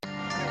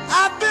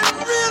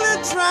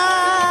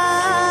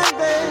trying,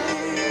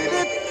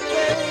 baby,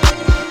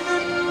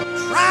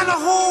 trying to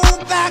hold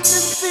back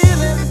this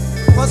feeling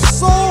for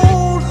so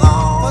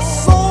long,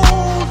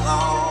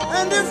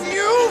 And if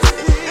you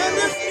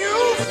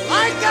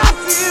like I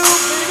feel,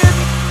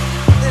 baby,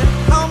 then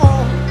come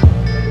on,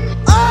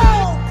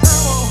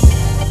 come on,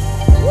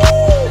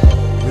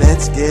 woo,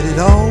 let's get it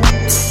on.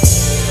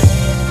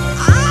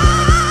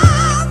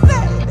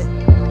 Baby,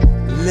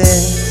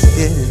 let's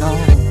get it on.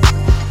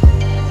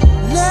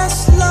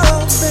 Let's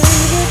love,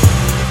 baby.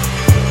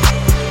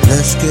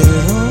 Let's get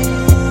it on.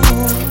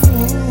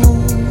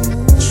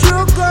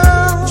 Sugar,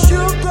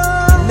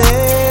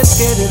 let's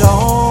get it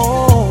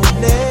on.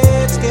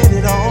 Let's get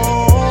it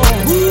on.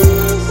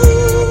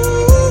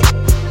 Woo-hoo.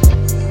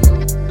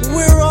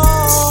 We're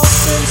all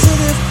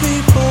sensitive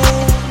people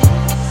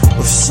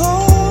with so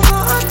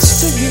much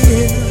to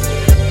give.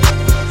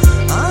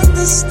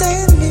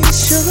 Understand me,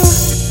 sugar.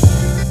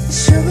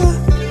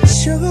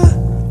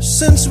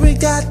 Since we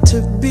got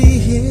to be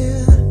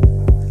here,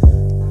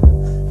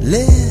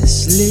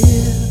 let's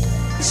live.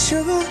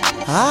 Sugar,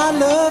 I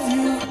love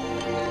you.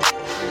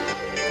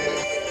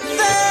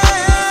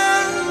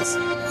 There's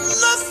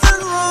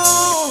nothing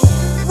wrong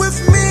with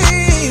me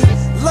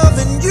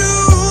loving you,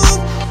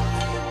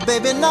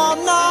 baby, no.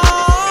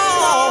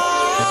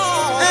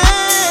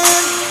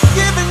 And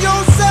giving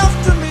yourself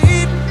to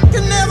me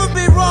can never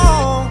be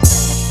wrong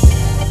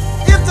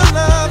if the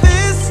love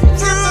is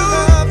true.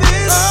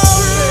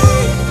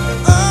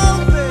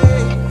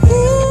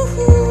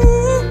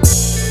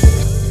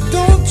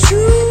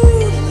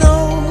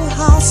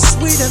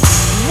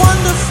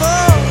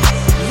 Wonderful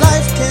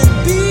life can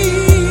be.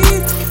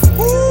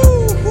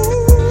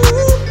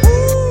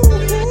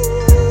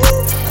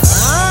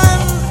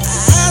 I'm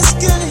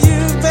asking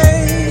you,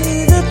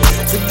 baby,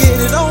 to get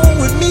it on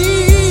with me.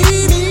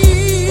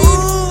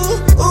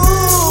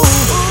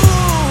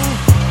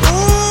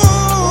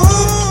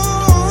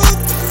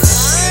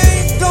 I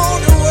ain't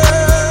gonna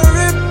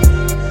worry,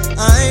 I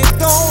ain't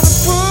gonna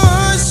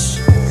push.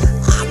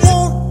 I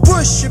won't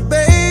push you,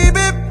 baby.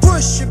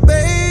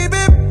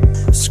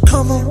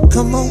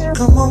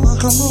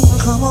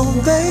 Come on,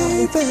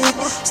 baby.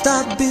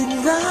 Stop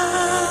beating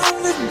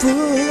round the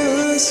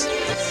bush.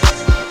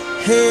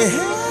 Hey,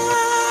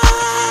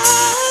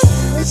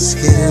 let's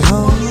get it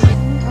on.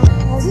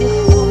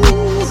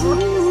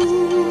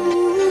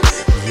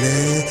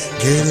 Let's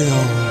get it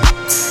on.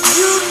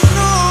 You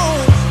know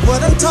what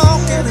I'm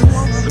talking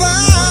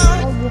about.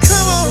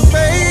 Come on,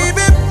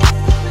 baby.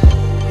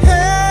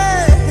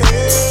 Hey,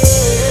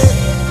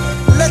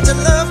 let your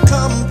love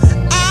come.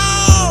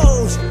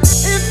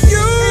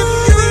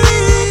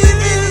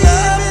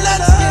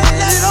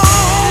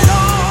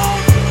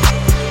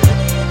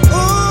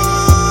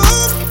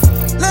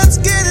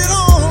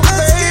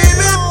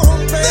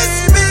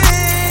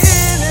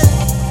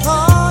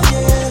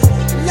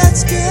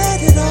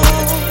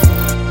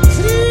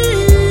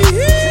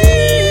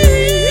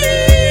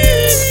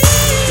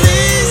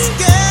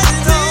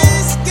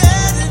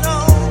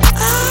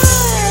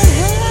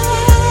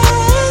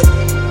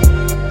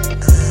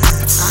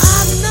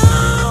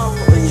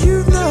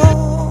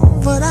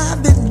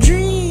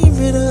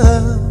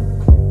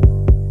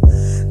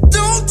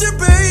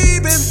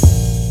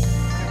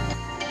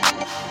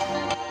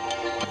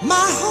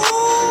 My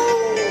whole